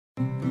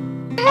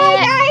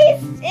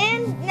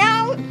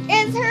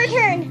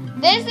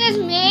This is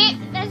me.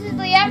 This is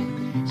Leah.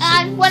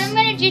 And what I'm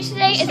gonna do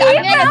today is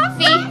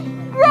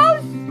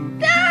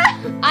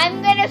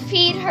I'm gonna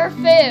feed her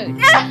food,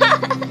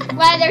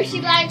 whether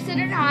she likes it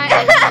or not,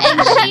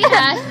 and she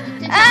has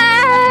to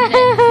tell me.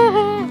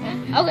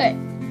 Okay.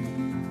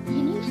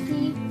 Can you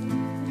see?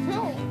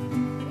 No.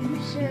 I'm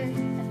sure.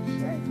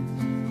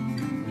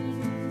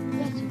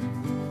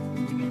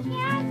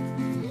 Yes.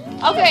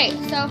 Okay.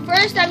 So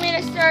first, I'm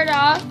gonna start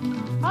off.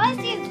 All I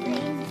see is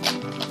green.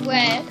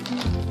 With.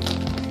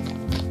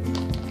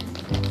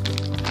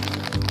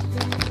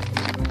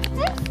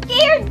 I'm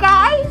scared,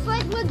 guys.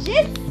 Like,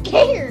 legit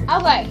scared.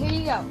 Okay, here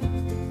you go.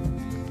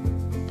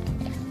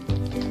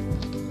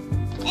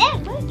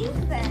 What is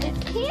that? It's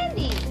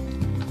candy.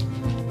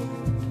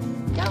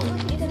 Don't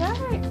look at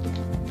it.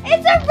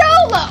 It's a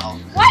Rolo.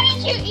 Why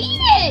did you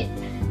eat it?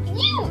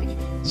 You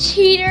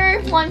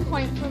cheater. 1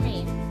 point for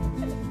me.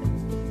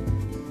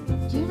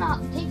 Do not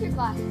take your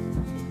glasses.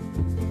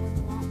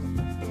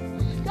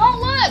 Don't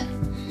look.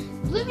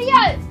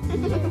 Olivia.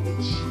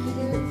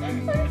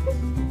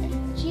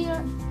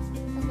 Cheater.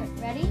 Okay,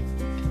 ready?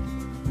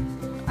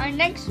 Our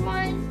next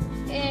one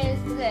is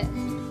this.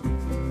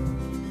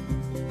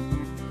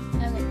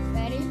 Okay,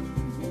 ready?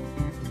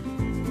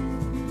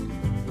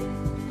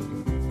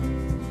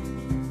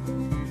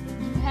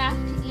 You have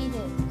to eat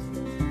it.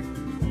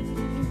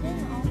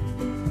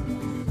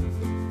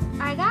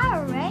 I got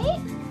it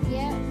right?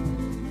 Yeah.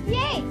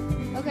 Yay.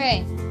 Okay.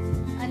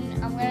 And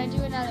I'm gonna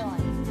do another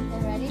one.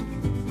 Okay, ready?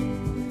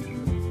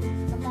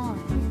 Come on.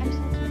 I'm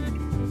so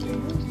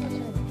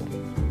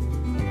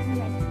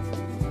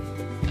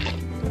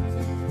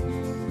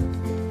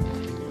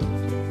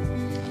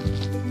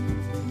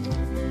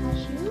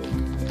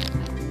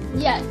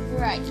Yes, you're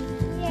right.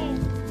 Yay.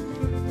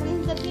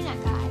 When's the peanut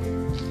guy?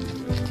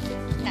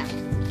 No.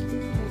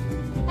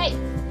 Hey!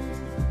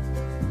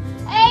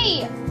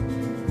 Hey!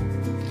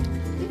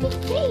 You can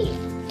see!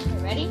 Okay,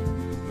 ready?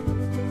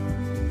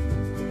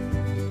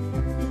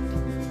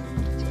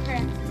 It's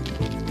correct.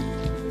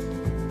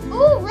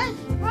 Ooh, red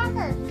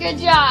rocker. Good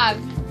job!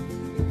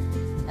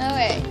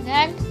 Okay,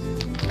 next.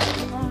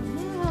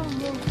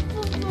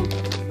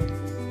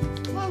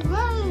 My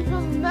brother is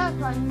coming back,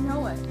 I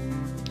know it.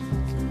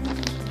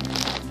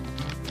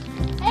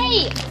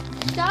 Hey!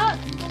 Stop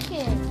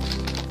looking.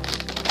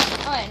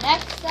 Alright,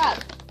 next up.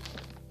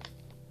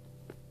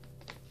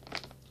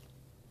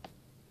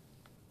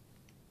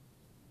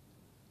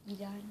 You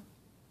done?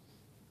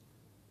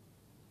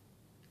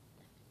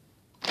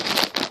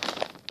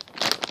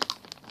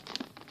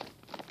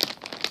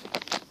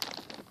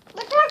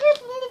 The crackers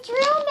from the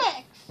trail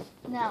mix.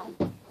 No.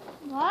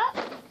 What?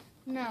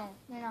 No,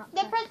 they're not.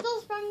 The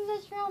pretzels from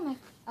the trail mix.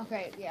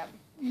 Okay, yeah.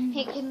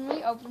 Hey, can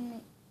we open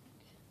it?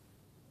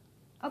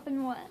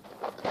 Open what?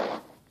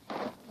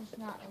 It's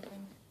not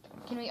open.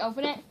 Can we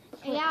open it?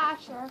 Yeah,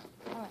 sure.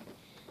 Alright.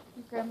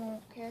 Grandma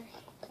won't care.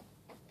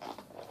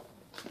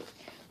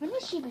 When will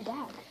she be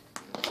back?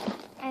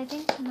 I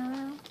think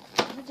tomorrow.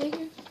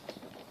 Okay.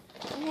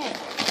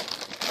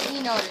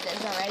 You know what it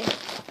is already.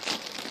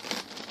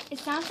 It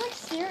sounds like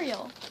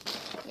cereal.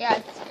 Yeah,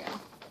 it's cereal.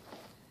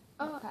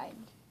 Oh.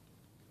 Kind.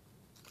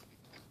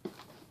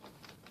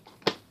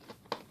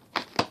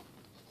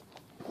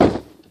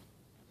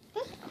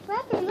 This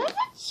cracker, let's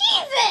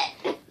cheese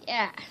it!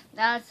 Yeah,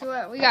 that's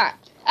what we got.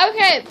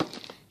 Okay.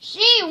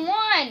 She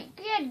won.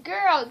 Good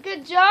girl.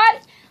 Good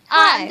job.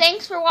 Hi.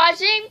 Thanks for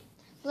watching.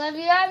 Love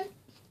you.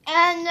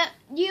 And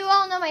you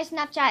all know my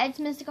Snapchat. It's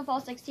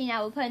MysticalFall16.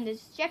 I will put in the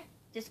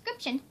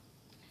description.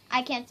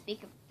 I can't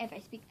speak. If I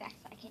speak fast,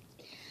 I can't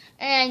speak.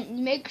 And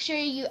make sure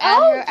you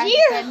add her as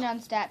a friend on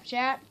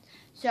Snapchat.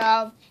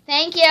 So,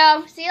 thank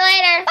you. See you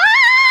later.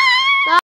 Bye!